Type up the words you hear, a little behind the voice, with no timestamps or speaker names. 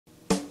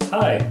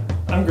Hi,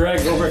 I'm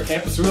Greg over at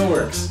Campus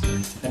Wheelworks,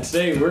 and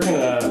today we're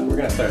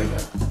gonna start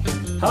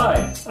again.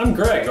 Hi, I'm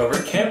Greg over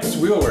at Campus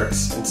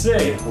Wheelworks, and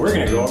today we're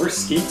gonna go over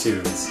ski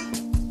tunes.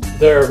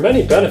 There are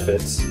many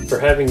benefits for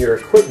having your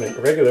equipment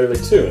regularly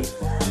tuned.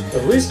 A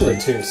recently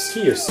tuned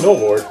ski or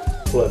snowboard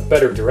will have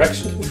better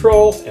direction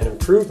control and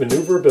improved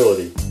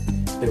maneuverability.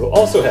 It will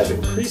also have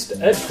increased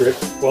edge grip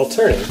while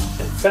turning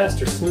and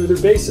faster,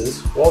 smoother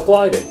bases while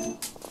gliding.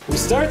 We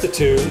start the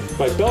tune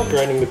by belt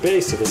grinding the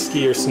base of the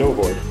ski or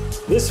snowboard.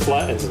 This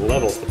flattens and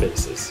levels the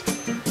bases.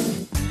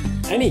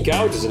 Any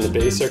gouges in the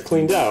base are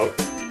cleaned out,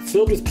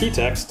 filled with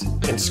P-text,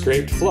 and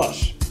scraped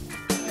flush.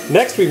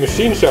 Next we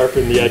machine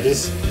sharpen the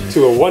edges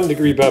to a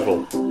 1-degree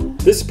bevel.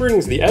 This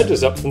brings the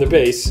edges up from the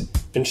base,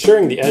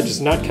 ensuring the edge does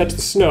not catch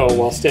the snow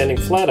while standing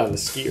flat on the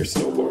ski or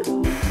snowboard.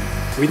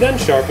 We then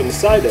sharpen the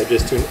side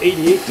edges to an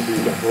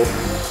 88-degree bevel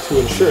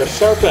to ensure a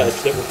sharp edge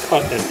that will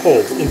cut and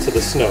hold into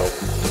the snow.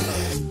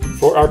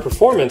 For our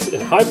performance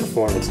and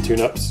high-performance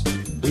tune-ups,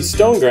 we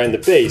stone grind the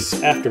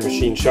base after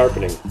machine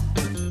sharpening.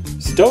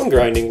 Stone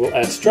grinding will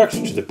add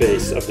structure to the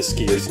base of the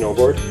ski or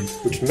snowboard,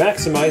 which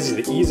maximizes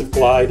the ease of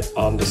glide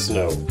on the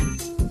snow.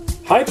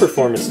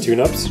 High-performance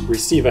tune-ups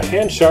receive a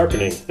hand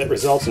sharpening that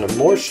results in a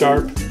more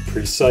sharp,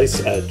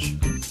 precise edge.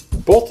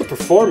 Both the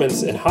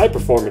performance and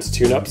high-performance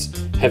tune-ups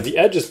have the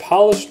edges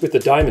polished with the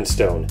diamond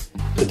stone.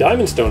 The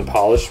diamond stone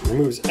polish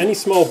removes any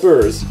small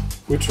burrs,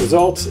 which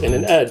results in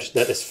an edge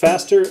that is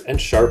faster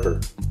and sharper.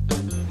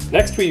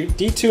 Next we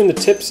detune the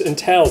tips and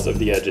tails of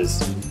the edges.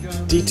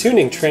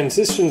 Detuning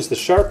transitions the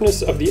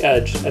sharpness of the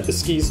edge at the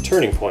ski's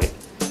turning point,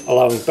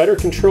 allowing better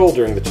control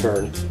during the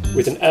turn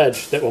with an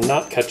edge that will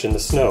not catch in the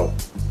snow.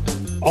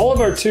 All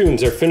of our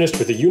tunes are finished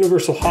with a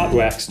universal hot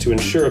wax to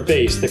ensure a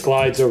base that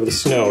glides over the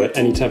snow at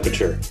any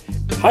temperature.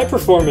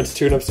 High-performance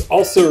tune-ups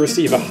also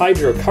receive a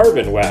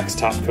hydrocarbon wax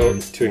top coat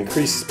to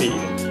increase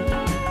speed.